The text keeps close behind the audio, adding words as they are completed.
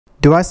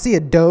Do I see a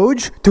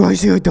Doge? Do I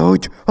see a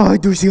Doge? Oh, I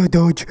do see a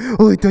Doge.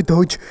 Oh, it's a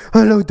Doge.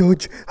 Hello,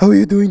 Doge. How are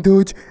you doing,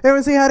 Doge?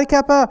 Everyone say hi to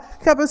Kappa.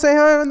 Kappa, say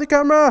hi on the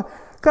camera.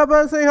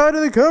 Kappa, say hi to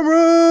the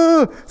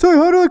camera. Say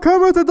hi to the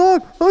camera. It's a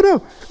dog. Oh,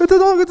 no. It's a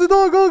dog. It's a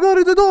dog. Oh, God,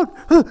 it's a dog.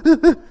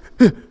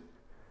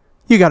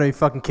 You gotta be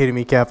fucking kidding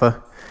me,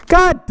 Kappa.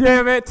 God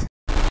damn it.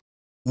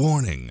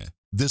 Warning.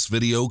 This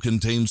video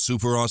contains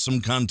super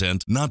awesome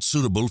content not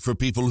suitable for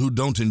people who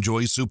don't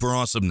enjoy super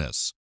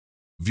awesomeness.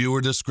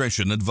 Viewer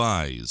discretion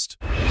advised.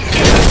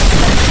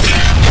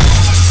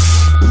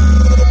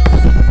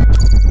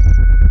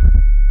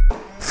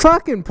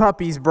 Fucking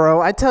puppies,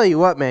 bro. I tell you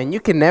what, man, you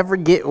can never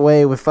get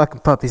away with fucking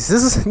puppies.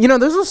 This is,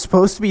 this was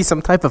supposed to be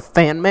some type of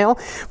fan mail,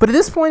 but at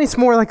this point, it's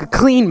more like a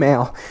clean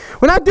mail.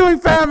 We're not doing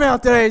fan mail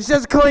today. It's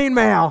just clean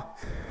mail.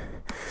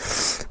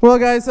 Well,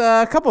 guys,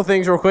 a couple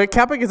things real quick.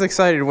 Kappa gets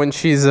excited when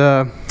she's,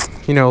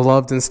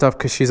 loved and stuff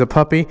because she's a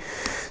puppy.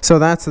 So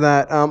that's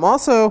that.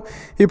 Also,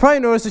 you probably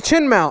noticed a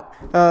chin mount.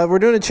 We're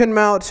doing a chin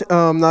mount,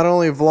 not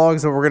only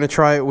vlogs, but we're going to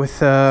try it with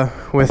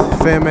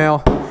fan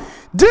mail.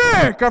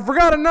 Dick! I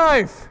forgot a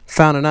knife!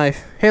 Found a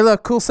knife. Hey,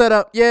 look, cool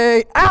setup.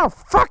 Yay. Ow,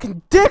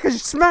 fucking dick! I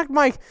just smacked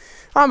my...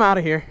 I'm out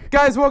of here.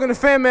 Guys, welcome to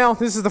fan mail.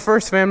 This is the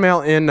first fan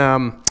mail in,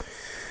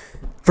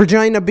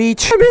 Virginia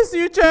Beach. I miss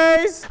you,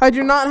 Chase! I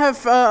do not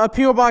have a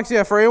P.O. box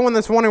yet. For anyone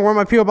that's wondering where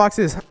my P.O. box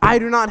is, I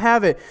do not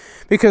have it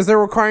because they're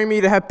requiring me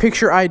to have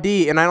picture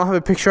ID, and I don't have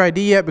a picture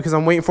ID yet because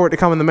I'm waiting for it to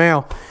come in the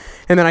mail.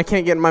 And then I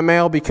can't get in my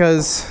mail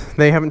because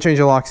they haven't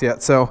changed the locks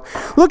yet. So,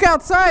 look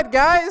outside,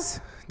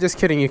 guys! Just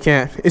kidding, you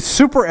can't. It's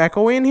super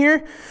echoey in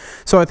here,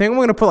 so I think I'm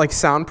going to put, like,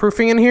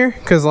 soundproofing in here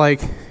because,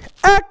 like,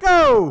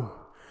 echo!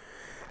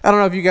 I don't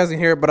know if you guys can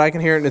hear it, but I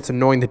can hear it, and it's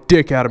annoying the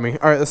dick out of me.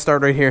 All right, let's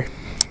start right here.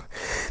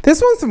 This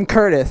one's from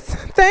Curtis.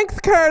 Thanks,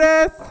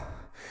 Curtis!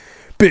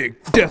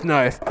 Big death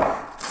knife.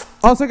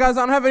 Also, guys,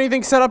 I don't have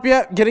anything set up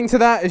yet. Getting to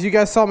that, as you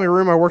guys saw my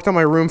room, I worked on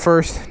my room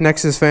first.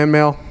 Next is fan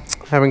mail.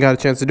 Haven't got a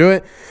chance to do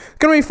it. It's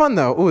gonna be fun,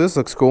 though. Ooh, this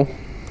looks cool.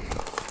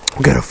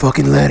 Got a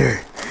fucking letter.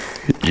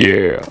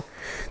 Yeah.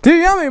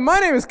 Dude, yummy, my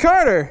name is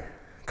Carter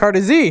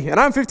Z, and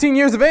I'm 15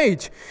 years of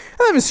age.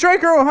 I live in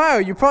Stryker, Ohio.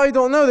 You probably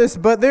don't know this,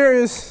 but there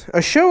is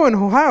a show in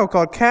Ohio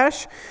called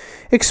Cash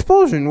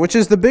Explosion, which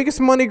is the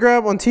biggest money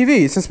grab on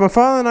TV. Since my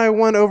father and I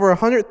won over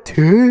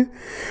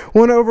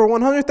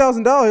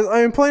 $100,000, I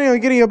am planning on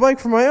getting a bike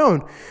for my own.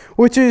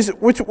 What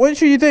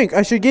should you think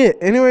I should get?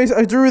 Anyways,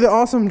 I drew the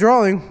awesome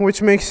drawing,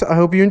 which makes I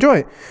hope you enjoy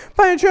it.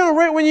 Find your channel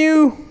right when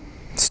you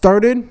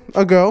started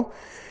ago.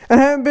 And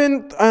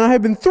I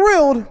have been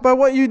thrilled by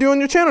what you do on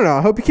your channel now.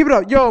 I hope you keep it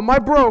up. Yo, my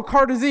bro,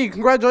 Carter Z,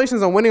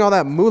 congratulations on winning all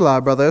that moolah,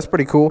 brother. That's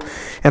pretty cool.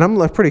 And I'm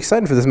pretty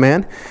excited for this,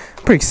 man.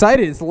 I'm pretty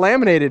excited. It's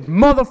laminated.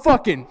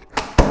 Motherfucking.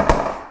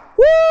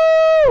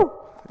 Woo!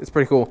 It's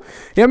pretty cool.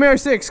 Yeah, I'm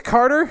R6.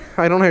 Carter.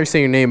 I don't know how you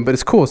say your name, but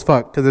it's cool as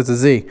fuck because it's a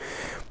Z.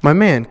 My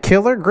man,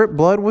 Killer Grip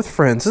Blood with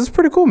Friends. This is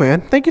pretty cool,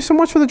 man. Thank you so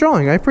much for the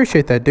drawing. I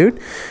appreciate that, dude.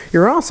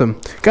 You're awesome.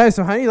 Guys,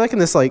 so how are you liking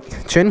this,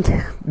 like, chin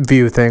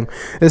view thing?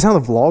 This is how the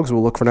vlogs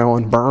will look from now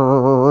on.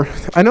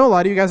 Brrr. I know a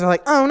lot of you guys are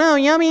like, oh, no,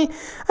 yummy.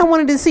 I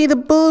wanted to see the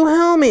blue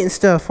helmet and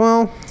stuff.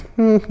 Well,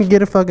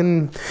 get a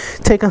fucking,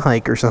 take a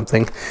hike or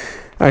something.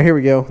 All right, here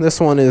we go. This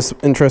one is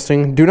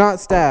interesting. Do not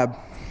stab.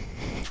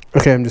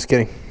 Okay, I'm just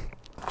kidding.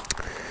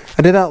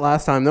 I did that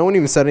last time. No one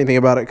even said anything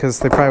about it because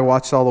they probably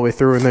watched all the way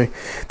through and they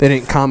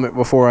didn't comment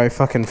before I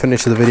fucking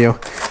finished the video.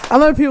 I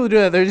love people who do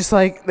that. They're just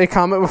like, they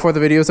comment before the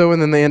video's over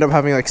and then they end up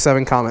having like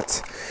 7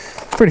 comments.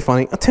 It's pretty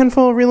funny. A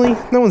tenfold, really?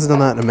 No one's done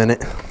that in a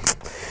minute.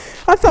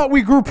 I thought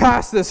we grew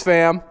past this,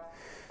 fam.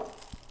 All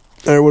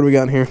right, what do we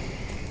got in here?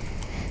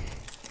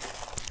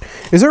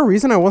 Is there a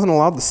reason I wasn't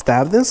allowed to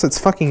stab this? It's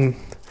fucking,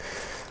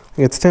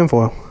 it's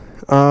tinfoil.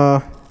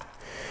 I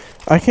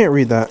can't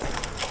read that.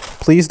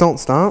 Please don't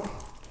stop.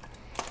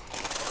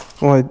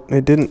 Well,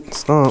 it didn't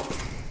stop.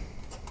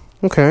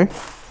 Okay.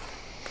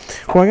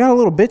 Well, I got a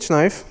little bitch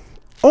knife.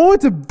 Oh,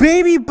 it's a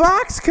baby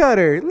box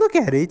cutter. Look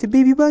at it. It's a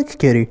baby box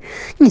cutter.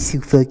 He's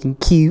so fucking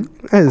cute.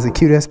 That is a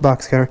cute-ass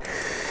box cutter.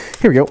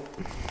 Here we go.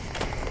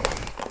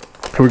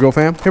 Here we go,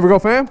 fam. Here we go,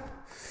 fam.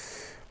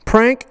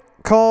 Prank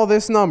call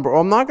this number.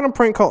 Well, I'm not going to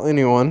prank call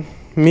anyone.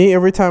 Me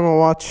every time I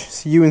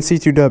watch you and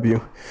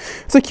C2W.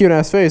 It's a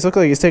cute-ass face. Look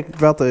like he's taking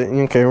about the...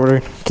 Okay, we're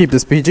going to keep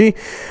this PG.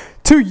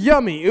 Too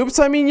yummy. Oops,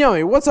 I mean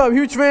yummy. What's up,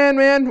 huge fan,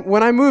 man?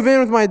 When I move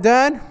in with my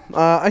dad,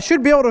 I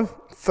should be able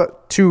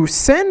to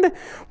send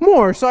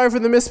more. Sorry for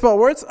the misspelled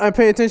words. I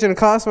pay attention to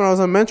class when I was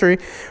elementary,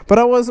 but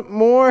I was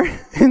more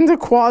into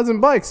quads and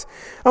bikes.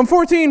 I'm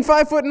 14,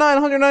 5'9",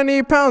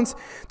 198 pounds.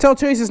 Tell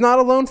Chase is not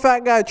a lone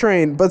fat guy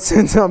trained, but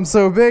since I'm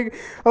so big,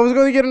 I was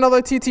going to get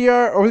another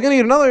TTR, or I was going to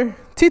get another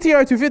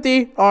TTR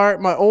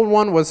 250R. My old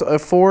one was a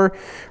 4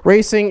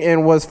 racing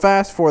and was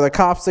fast for the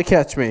cops to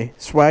catch me.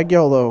 Swag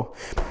YOLO.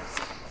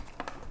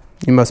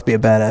 You must be a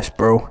badass,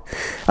 bro.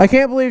 I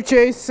can't believe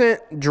Chase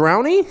sent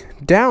Downey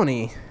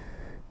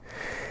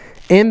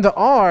in the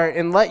R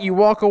and let you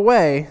walk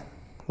away.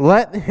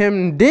 Let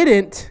him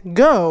didn't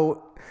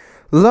go.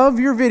 Love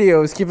your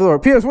videos. Keep it lower.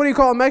 P.S. What do you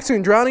call a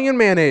Mexican drowning in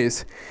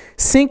mayonnaise?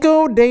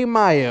 Cinco de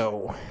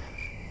Mayo.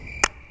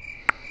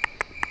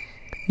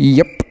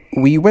 Yep,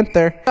 we went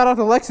there. Shout out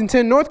to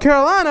Lexington, North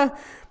Carolina.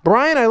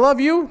 Brian, I love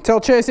you.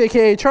 Tell Chase,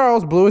 aka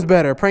Charles, blue is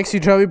better. Pranks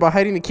you Chubby by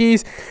hiding the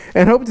keys,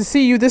 and hope to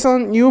see you this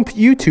on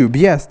YouTube.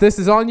 Yes, this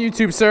is on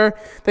YouTube, sir.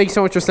 Thank you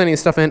so much for sending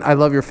stuff in. I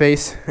love your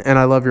face, and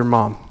I love your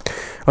mom.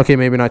 Okay,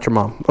 maybe not your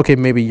mom. Okay,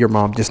 maybe your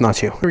mom, just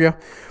not you. Here we go.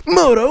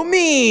 Moto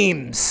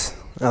memes.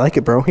 I like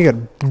it, bro. You got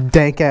a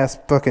dank ass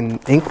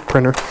fucking ink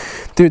printer,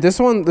 dude. This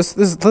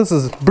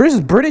is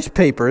British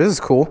paper. This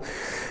is cool.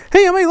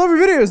 Hey, I love your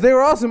videos. They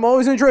were awesome.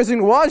 Always interesting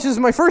to watch. This is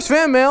my first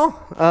fan mail.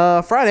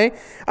 Friday.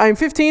 I'm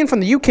 15 from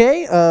the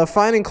UK.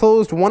 Find and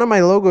closed one of my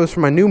logos for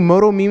my new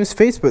Moto Memes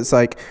Facebook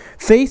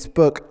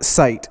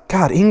site.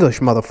 God, English,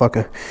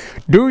 motherfucker.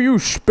 Do you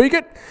speak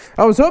it?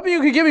 I was hoping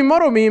you could give me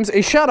Moto Memes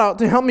a shout out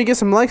to help me get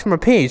some likes from my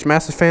page.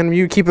 Massive fan of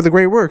you. Keep up the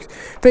great work.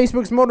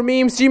 Facebook's Moto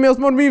Memes. Gmail's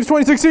Moto Memes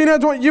 2016 at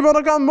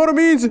gmail.com. Moto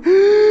Memes.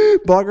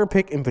 Blogger,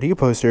 pic, and video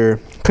poster.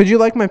 Could you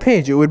like my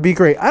page? It would be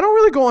great. I don't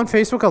really go on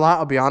Facebook a lot.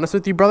 I'll be honest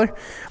with you, brother.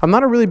 I'm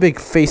not a really big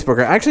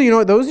Facebooker. Actually, you know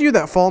what? Those of you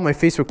that follow my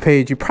Facebook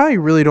page, you probably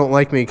really don't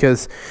like me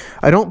because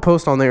I don't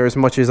post on there as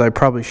much as I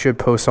probably should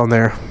post on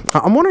there.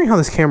 I'm wondering how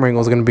this camera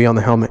angle is going to be on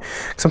the helmet.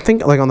 Because I'm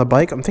thinking, like on the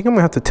bike, I'm thinking I'm going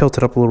to have to tilt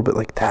it up a little bit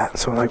like that.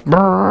 So like,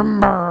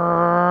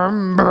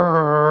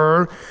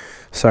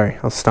 sorry,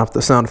 I'll stop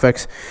the sound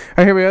effects. All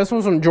right, here we go. This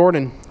one's from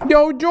Jordan.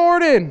 Yo,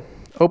 Jordan!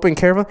 Open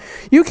carefully.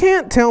 You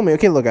can't tell me.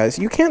 Okay, look, guys.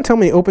 You can't tell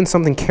me to open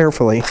something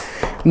carefully,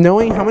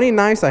 knowing how many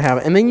knives I have,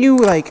 and then you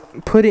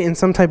like put it in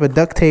some type of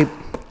duct tape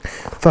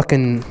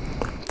fucking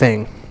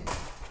thing.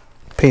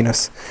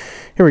 Penis.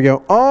 Here we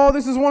go. Oh,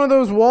 this is one of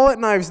those wallet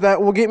knives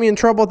that will get me in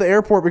trouble at the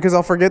airport because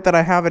I'll forget that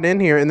I have it in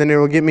here, and then it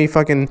will get me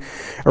fucking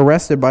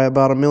arrested by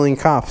about 1 million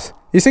cops.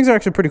 These things are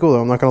actually pretty cool,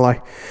 though. I'm not gonna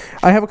lie.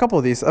 I have a couple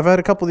of these. I've had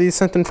a couple of these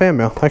sent in fan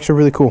mail. Actually,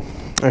 really cool. All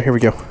right, here we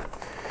go.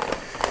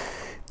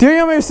 Dear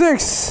Yummy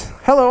 6,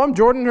 hello, I'm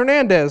Jordan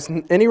Hernandez.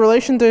 Any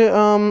relation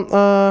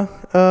to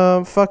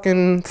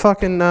fucking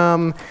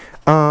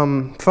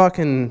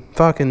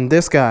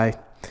this guy?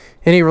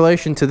 Any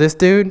relation to this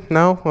dude?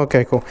 No?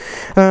 Okay, cool.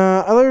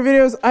 I love your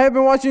videos. I have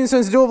been watching you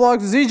since Dual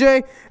Vlogs with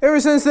ZJ. Ever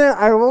since then,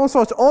 I almost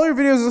watched all your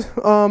videos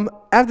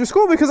after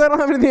school because I don't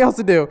have anything else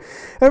to do.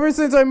 Ever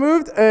since I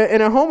moved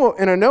in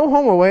a no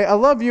homo way, I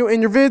love you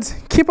and your vids.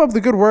 Keep up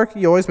the good work.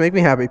 You always make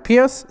me happy.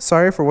 P.S.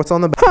 Sorry for what's on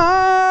the back.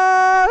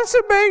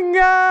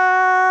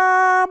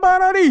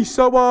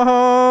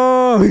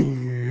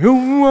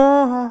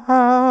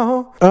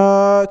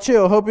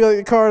 Chill. Hope you like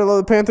the card. I love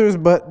the Panthers,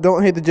 but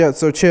don't hate the Jets.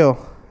 So chill.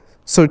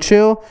 So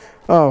chill.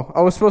 Oh,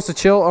 I was supposed to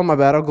chill. Oh, my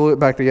bad. I'll glue it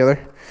back together.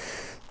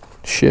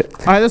 Shit.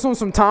 All right, this one's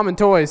from Tom and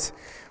Toys.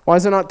 Why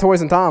is it not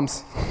Toys and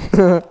Toms?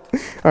 All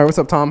right, what's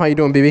up, Tom? How you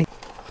doing, BB?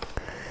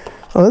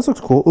 Oh, this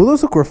looks cool. Oh,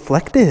 those look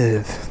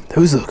reflective.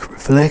 Those look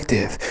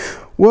reflective.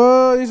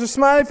 Whoa, these are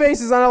smiley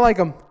faces. I don't like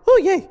them.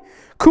 Oh, yay.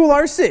 Cool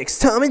R6.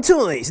 Tom and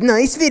Toys.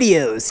 Nice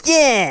videos.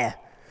 Yeah.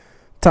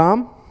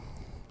 Tom,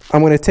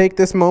 I'm going to take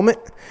this moment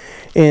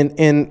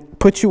and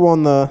put you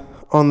on the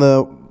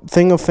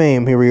thing of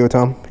fame. Here we go,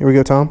 Tom. Here we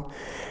go, Tom.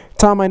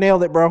 Tom, I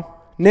nailed it, bro.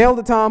 Nailed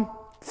it, Tom.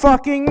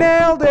 Fucking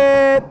nailed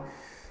it.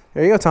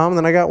 There you go, Tom. And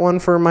then I got one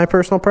for my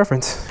personal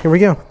preference. Here we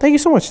go. Thank you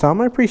so much,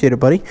 Tom. I appreciate it,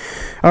 buddy.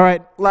 All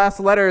right.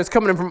 Last letter is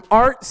coming in from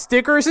Art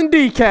Stickers and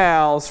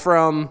Decals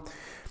from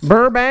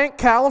Burbank,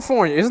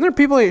 California. Isn't there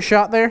people that get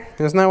shot there?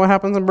 Isn't that what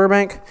happens in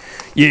Burbank?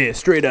 Yeah,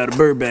 straight out of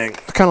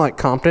Burbank. Kind of like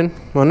Compton,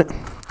 wasn't it?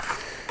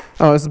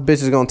 Oh, this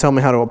bitch is going to tell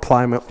me how to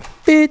apply my...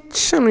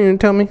 Bitch, don't even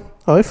tell me.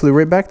 Oh, it flew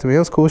right back to me. That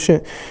was cool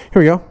shit.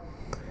 Here we go.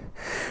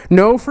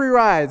 No free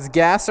rides,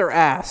 gas or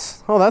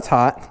ass. Oh, that's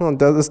hot. Oh,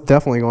 that's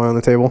definitely going on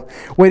the table.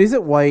 Wait, is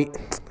it white?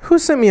 Who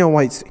sent me a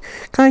white...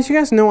 Guys, you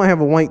guys know I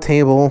have a white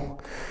table.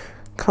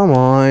 Come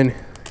on.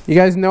 You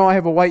guys know I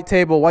have a white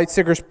table. White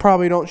stickers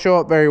probably don't show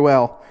up very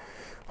well.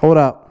 Hold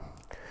up.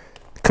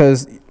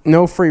 Because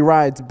no free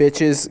rides,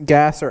 bitches,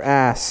 gas or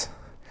ass.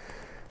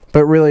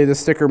 But really, the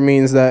sticker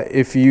means that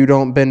if you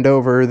don't bend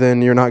over,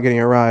 then you're not getting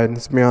a ride,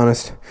 let's be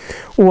honest.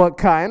 What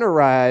kind of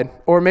ride?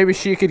 Or maybe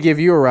she could give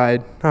you a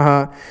ride.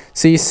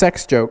 See,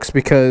 sex jokes,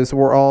 because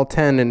we're all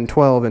 10 and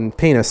 12 and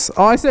penis.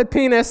 Oh, I said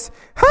penis.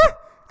 Ha!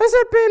 I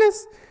said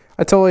penis.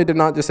 I totally did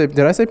not just say,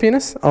 did I say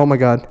penis? Oh my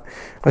God.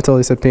 I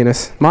totally said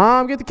penis.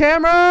 Mom, get the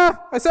camera!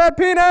 I said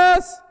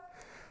penis!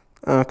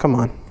 Come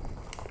on.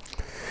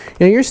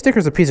 You know, your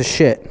sticker's a piece of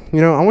shit. You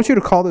know, I want you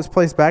to call this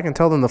place back and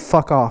tell them to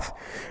fuck off. All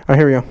right,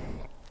 here we go.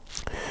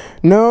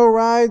 No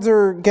rides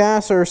or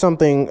gas or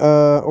something,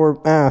 or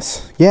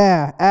ass.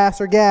 Yeah, ass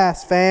or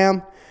gas,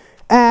 fam.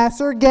 Ass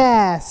or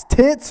gas,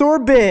 tits or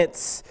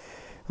bits.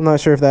 I'm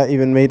not sure if that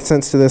even made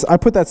sense to this. I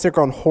put that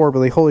sticker on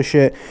horribly, holy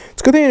shit.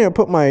 It's a good thing I didn't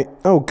put my,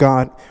 oh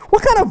God.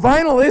 What kind of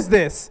vinyl is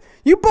this?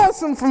 You bought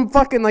some from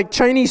fucking like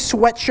Chinese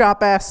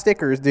sweatshop ass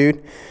stickers,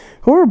 dude.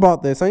 Whoever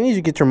bought this, I need you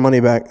to get your money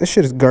back. This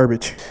shit is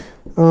garbage.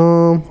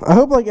 I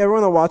hope like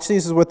everyone that watches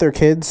these is with their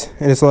kids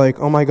and it's like,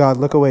 oh my God,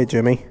 look away,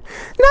 Jimmy.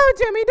 No,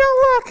 Jimmy,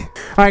 don't look.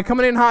 All right,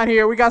 coming in hot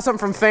here. We got something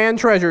from Fan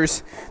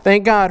Treasures.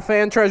 Thank God,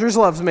 Fan Treasures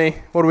loves me.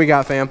 What do we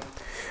got, fam?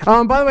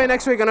 By the way,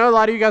 next week, I know a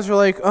lot of you guys are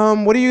like,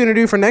 what are you going to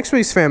do for next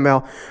week's fan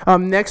mail?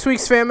 Next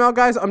week's fan mail,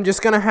 guys, I'm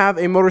just going to have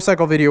a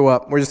motorcycle video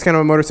up. We're just going to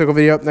have a motorcycle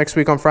video up next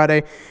week on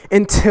Friday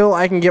until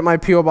I can get my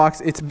P.O.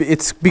 box.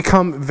 It's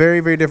become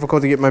very, very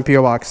difficult to get my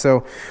P.O. box.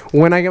 So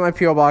when I get my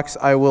P.O. box,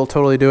 I will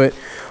totally do it.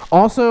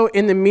 Also,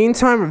 in the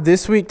meantime of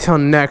this week till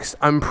next,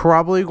 I'm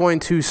probably going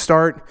to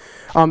start,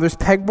 there's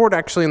pegboard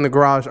actually in the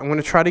garage. I'm going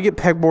to try to get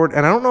pegboard,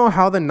 and I don't know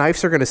how the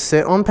knives are going to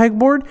sit on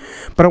pegboard,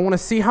 but I want to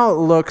see how it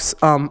looks.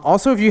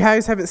 Also, if you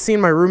guys haven't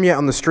seen my room yet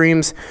on the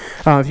streams,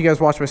 if you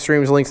guys watch my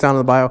streams, links down in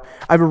the bio,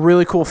 I have a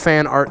really cool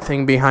fan art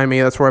thing behind me.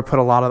 That's where I put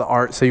a lot of the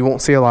art, so you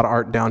won't see a lot of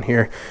art down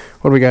here.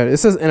 What do we got? It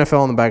says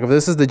NFL on the back of it.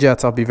 This is the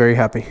Jets. I'll be very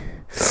happy.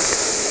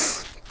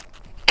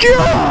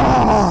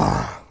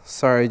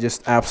 Sorry,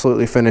 just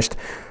absolutely finished.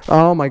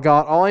 Oh my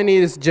god, all I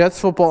need is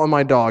Jets football and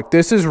my dog.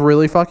 This is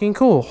really fucking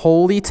cool.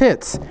 Holy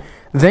tits.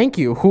 Thank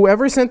you.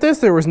 Whoever sent this,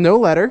 there was no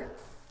letter.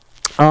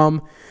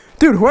 Dude,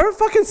 whoever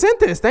fucking sent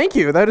this, thank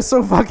you. That is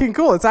so fucking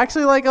cool. It's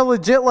actually like a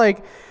legit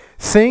like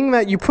thing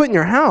that you put in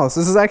your house.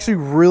 This is actually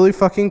really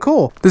fucking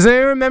cool. Does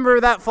anyone remember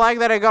that flag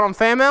that I got on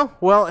FanMail?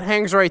 Well, it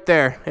hangs right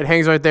there. It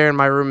hangs right there, and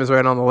my room is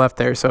right on the left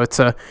there, so it's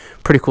a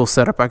pretty cool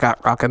setup I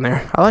got rocking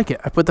there. I like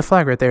it. I put the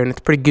flag right there, and it's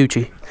pretty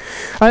Gucci.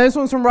 This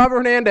one's from Robert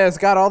Hernandez.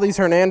 Got all these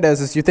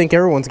Hernandezes. You think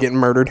everyone's getting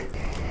murdered.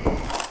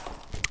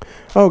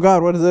 Oh,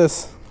 God, what is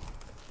this?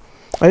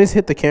 I just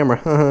hit the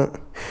camera.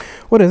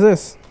 What is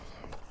this?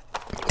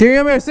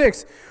 Dear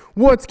MR6,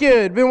 what's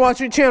good? Been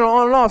watching your channel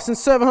on and off since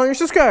 700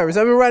 subscribers.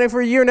 I've been riding for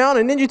a year now on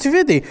a Ninja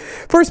 250.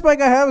 First bike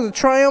I have is a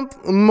Triumph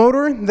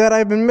motor that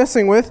I've been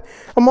messing with.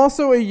 I'm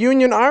also a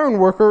union iron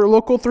worker,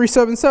 local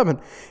 377.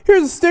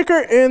 Here's a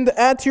sticker and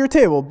add to your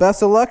table.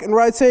 Best of luck and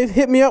ride safe.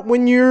 Hit me up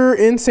when you're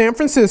in San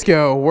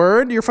Francisco.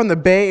 Word, you're from the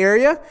Bay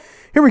Area?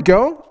 Here we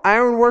go.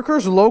 Iron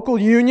workers, local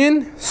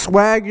union,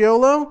 swag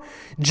YOLO,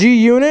 G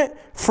unit,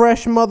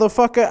 fresh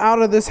motherfucker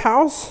out of this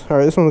house. All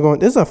right, this one's going.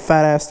 This is a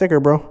fat ass sticker,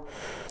 bro.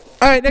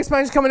 All right, next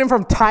message coming in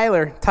from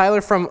Tyler.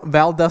 Tyler from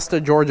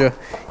Valdosta, Georgia.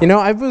 You know,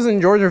 I was in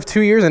Georgia for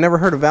 2 years. I never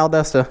heard of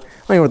Valdosta. I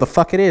don't know what the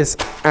fuck it is.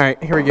 All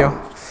right, here we go.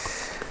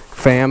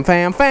 Fam,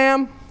 fam,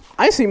 fam.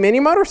 I see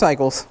many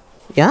motorcycles.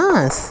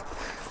 Yes.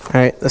 All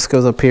right, this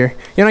goes up here.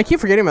 You know, I keep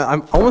forgetting about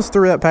it. I almost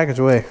threw that package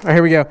away. All right,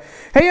 here we go.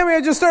 Hey, Yummy,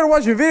 I just started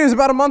watching videos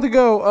about a month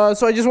ago,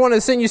 so I just wanted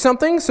to send you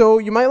something so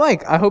you might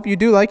like. I hope you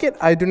do like it.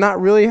 I do not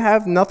really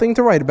have nothing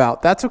to write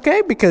about. That's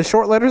okay, because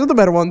short letters are the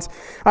better ones.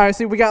 All right,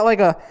 see, we got like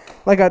a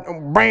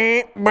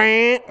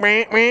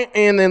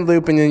and then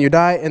loop, and then you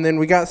die, and then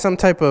we got some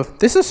type of,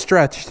 this is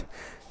stretched.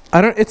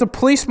 It's a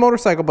police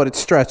motorcycle, but it's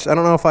stretched. I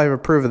don't know if I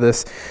approve of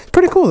this. It's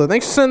pretty cool, though.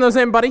 Thanks for sending those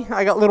in, buddy.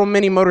 I got little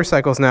mini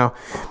motorcycles now,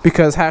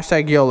 because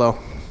hashtag YOLO.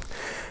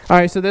 All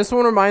right, so this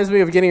one reminds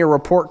me of getting a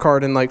report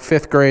card in like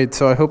 5th grade,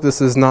 so I hope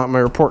this is not my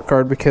report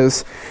card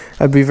because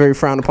I'd be very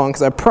frowned upon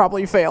because I'm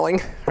probably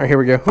failing. All right, here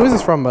we go. Who is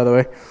this from, by the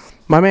way?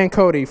 My man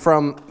Cody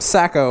from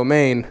Saco,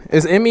 Maine.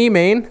 Is ME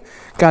Maine?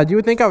 God, you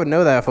would think I would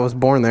know that if I was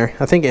born there.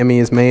 I think ME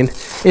is Maine.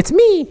 It's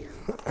me!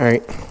 All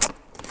right.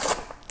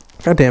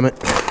 God damn it.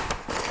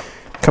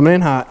 Coming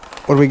in hot.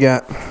 What do we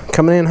got?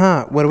 Coming in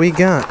hot. What do we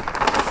got?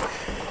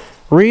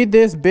 Read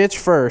this bitch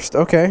first.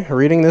 Okay,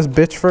 reading this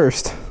bitch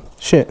first.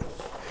 Shit.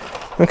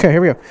 Okay,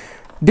 here we go.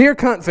 Dear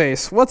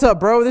Cuntface, what's up,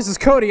 bro? This is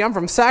Cody. I'm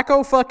from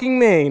Saco fucking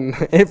Maine.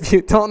 If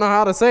you don't know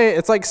how to say it,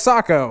 it's like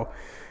Saco.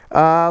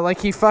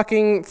 Like he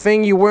fucking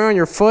thing you wear on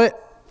your foot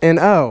and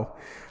oh.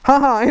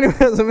 Haha,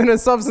 anyways, I'm in a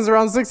substance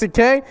around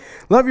 60K.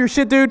 Love your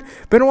shit, dude.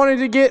 Been wanting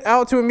to get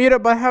out to a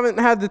meetup, but haven't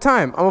had the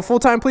time. I'm a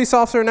full-time police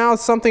officer now.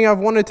 It's something I've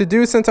wanted to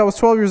do since I was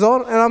 12 years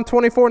old, and I'm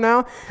 24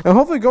 now, and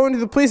hopefully going to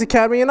the police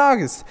academy in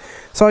August.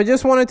 So I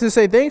just wanted to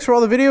say thanks for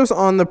all the videos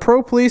on the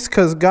pro police,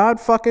 because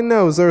God fucking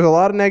knows there's a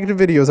lot of negative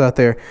videos out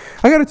there.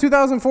 I got a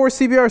 2004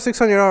 CBR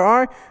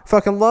 600R.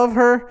 Fucking love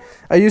her.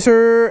 I used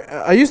to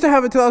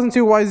have a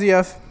 2002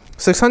 YZF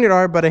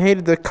 600R, but I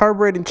hated the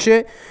carbureted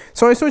shit,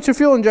 so I switched to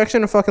fuel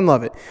injection and fucking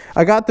love it.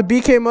 I got the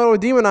BK Moto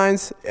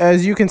Demonize,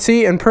 as you can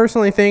see, and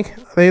personally think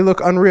they look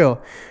unreal.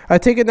 I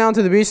take it down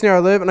to the beach near I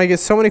live, and I get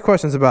so many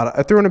questions about it.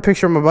 I threw in a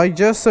picture of my bike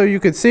just so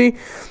you could see.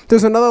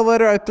 There's another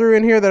letter I threw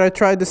in here that I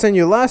tried to send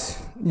you last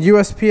year,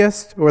 but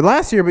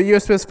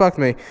USPS fucked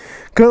me.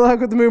 Good luck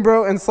with the moon,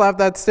 bro, and slap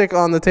that stick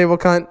on the table,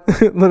 cunt.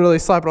 Literally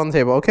slap it on the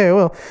table. Okay,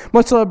 well,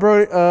 much love,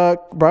 Brody. Bro,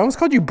 I almost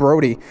called you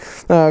Brody.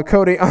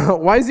 Cody,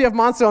 YZF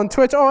Monster on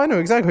Twitch. Oh, I know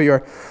exactly who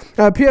you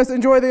are. P.S.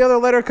 Enjoy the other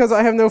letter because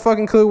I have no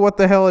fucking clue what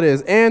the hell it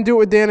is. And do it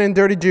with Dan and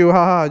Dirty Jew.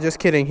 Haha, just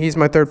kidding. He's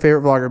my 3rd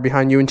favorite vlogger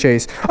behind you and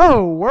Chase.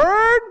 Oh,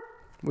 word?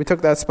 We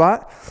took that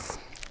spot.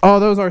 Oh,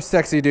 those are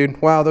sexy,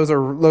 dude. Wow, those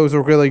are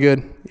really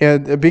good. Yeah,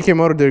 BK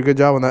Moto did a good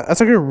job on that.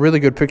 That's like a really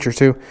good picture,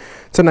 too.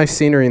 It's a nice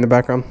scenery in the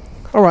background.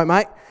 All right,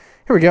 Mike.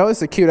 Here we go. This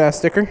is a cute-ass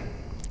sticker.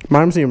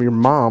 Reminds me of your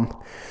mom.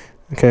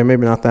 Okay,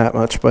 maybe not that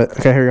much, but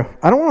okay, here we go.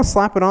 I don't want to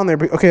slap it on there,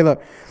 but okay,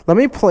 look. Let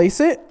me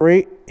place it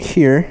right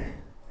here.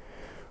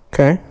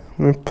 Okay,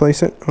 let me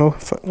place it. Oh,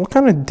 what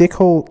kind of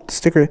dickhole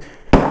sticker?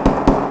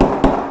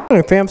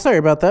 Alright, fam, sorry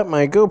about that.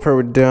 My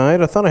GoPro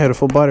died. I thought I had a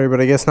full battery,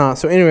 but I guess not.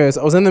 So anyways,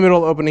 I was in the middle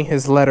of opening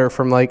his letter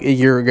from like a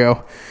year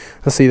ago.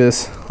 Let's see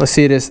this. Let's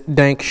see this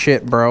dank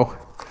shit, bro.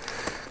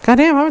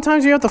 Goddamn, how many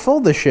times do you have to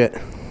fold this shit?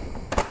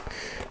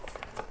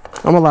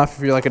 I'm gonna laugh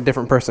if you're like a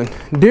different person.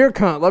 Dear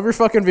cunt, love your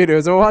fucking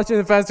videos. I'm watching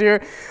the past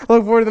year. I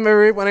look forward to them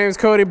every week. My name is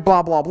Cody,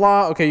 blah, blah,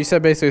 blah. Okay, you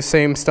said basically the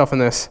same stuff in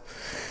this.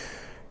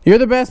 You're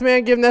the best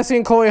man. Give Nessie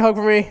and Chloe a hug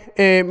for me.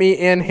 And me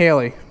and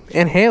Haley.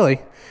 And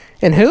Haley?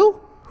 And who?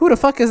 Who the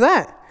fuck is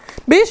that?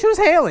 Bitch, who's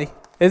Haley?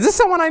 Is this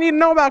someone I need to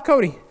know about,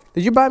 Cody?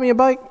 Did you buy me a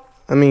bike?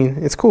 I mean,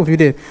 it's cool if you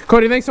did.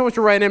 Cody, thanks so much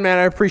for writing in, man.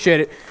 I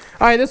appreciate it.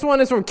 All right, this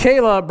one is from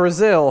Kayla,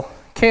 Brazil.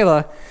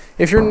 Kayla,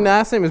 if your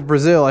last name is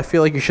Brazil, I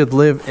feel like you should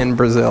live in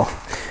Brazil.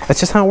 That's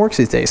just how it works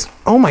these days.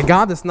 Oh my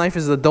God, this knife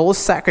is the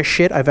dullest sack of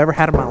shit I've ever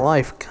had in my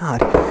life.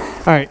 God.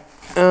 All right.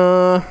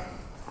 Oh,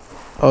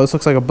 this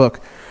looks like a book.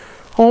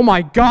 Oh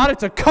my God,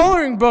 it's a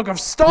coloring book of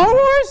Star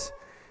Wars?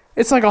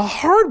 It's like a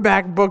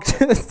hardback book.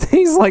 This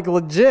thing's like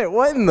legit.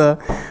 What in the...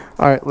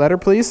 All right, letter,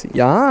 please.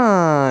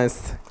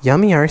 Yes.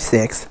 Yummy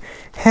R6.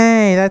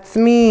 Hey, that's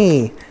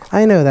me.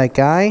 I know that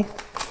guy.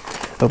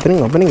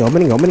 Opening. All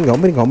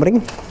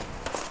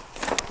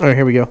right,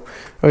 here we go.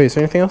 Oh, is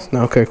there anything else?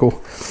 No, okay, cool.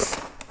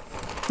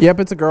 Yep,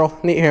 it's a girl.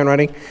 Neat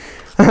handwriting.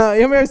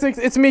 Yummy R6,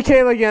 it's me,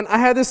 Kayla, again. I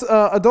had this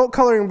adult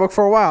coloring book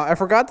for a while. I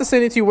forgot to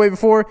send it to you way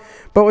before,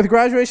 but with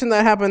graduation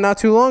that happened not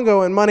too long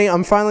ago and money,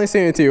 I'm finally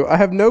sending it to you. I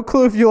have no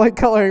clue if you like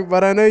coloring,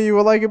 but I know you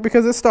will like it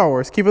because it's Star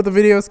Wars. Keep up the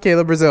videos,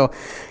 Kayla, Brazil.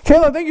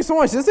 Kayla, thank you so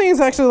much. This thing is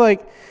actually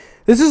like,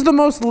 this is the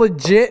most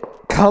legit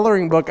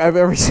coloring book I've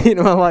ever seen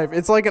in my life.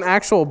 It's like an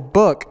actual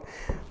book.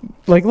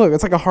 Like, look,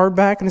 it's like a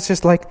hardback, and it's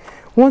just like,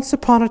 once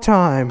upon a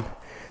time,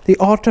 the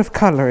art of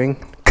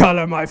coloring.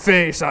 Color my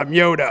face, I'm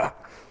Yoda.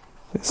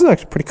 This is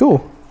actually pretty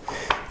cool.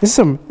 There's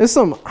some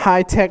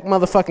high-tech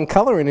motherfucking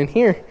coloring in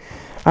here.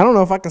 I don't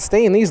know if I can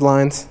stay in these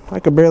lines. I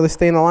could barely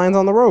stay in the lines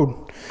on the road.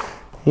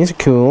 These are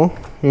cool.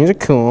 These are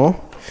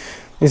cool.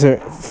 These are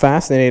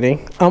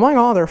fascinating. Oh my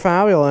God, they're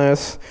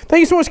fabulous. Thank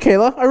you so much,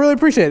 Kayla. I really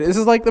appreciate it. This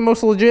is like the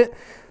most legit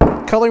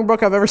coloring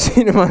book I've ever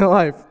seen in my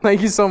life.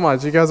 Thank you so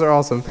much. You guys are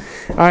awesome.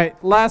 All right,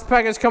 last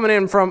package coming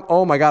in from,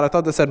 oh my God, I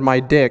thought that said my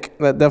dick.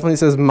 That definitely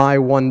says my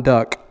one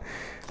duck.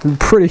 I'm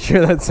pretty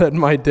sure that said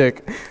my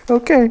dick.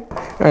 Okay.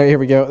 All right, here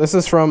we go. This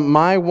is from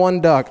My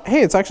One Duck.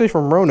 Hey, it's actually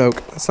from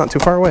Roanoke. It's not too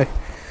far away.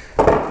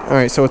 All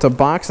right, so it's a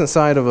box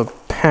inside of a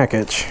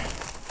package.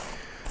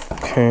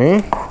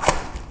 Okay.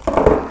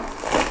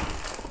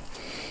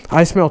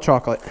 I smell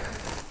chocolate.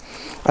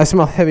 I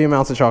smell heavy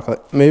amounts of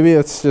chocolate. Maybe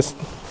it's just...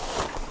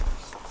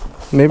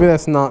 Maybe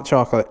that's not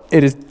chocolate.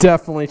 It is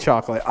definitely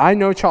chocolate. I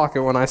know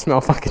chocolate when I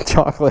smell fucking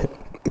chocolate.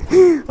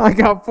 I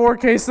got 4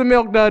 cases of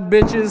Milk Dud,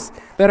 bitches,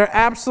 that are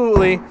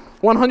absolutely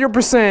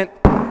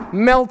 100%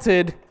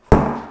 melted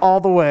all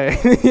the way.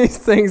 These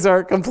things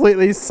are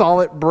completely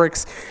solid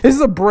bricks. This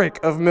is a brick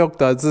of Milk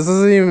Duds. This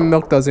isn't even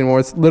Milk Duds anymore.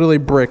 It's literally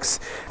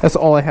bricks. That's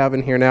all I have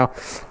in here now.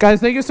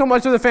 Guys, thank you so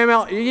much for the fan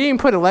mail. You didn't even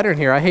put a letter in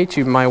here. I hate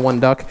you, my one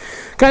duck.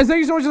 Guys, thank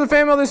you so much for the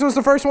fan mail. This was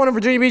the first one in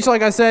Virginia Beach,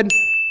 like I said.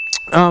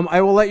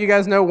 I will let you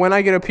guys know when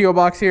I get a P.O.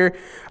 box here.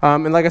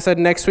 And like I said,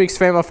 next week's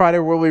Fan Mail Friday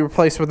will be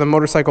replaced with a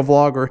motorcycle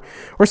vlog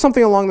or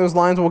something along those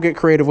lines. We'll get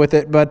creative with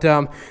it. But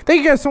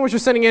thank you guys so much for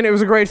sending in. It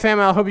was a great fan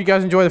mail. I hope you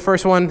guys enjoy the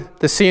first one.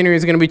 The scenery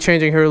is going to be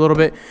changing here a little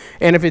bit.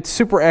 And if it's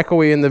super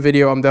echoey in the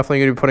video, I'm definitely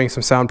going to be putting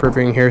some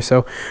soundproofing in here.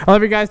 So I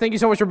love you guys. Thank you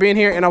so much for being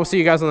here. And I will see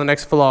you guys on the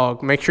next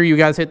vlog. Make sure you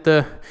guys hit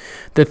the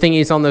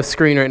thingies on the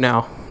screen right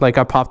now. Like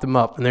I popped them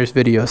up and there's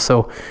videos.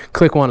 So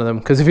click one of them.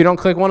 Because if you don't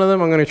click one of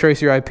them, I'm going to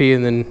trace your IP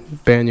and then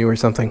ban you or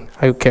something.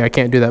 Okay, I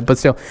can't do that. But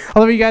still, I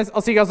love you guys.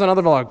 I'll see you guys on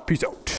another vlog. Peace out.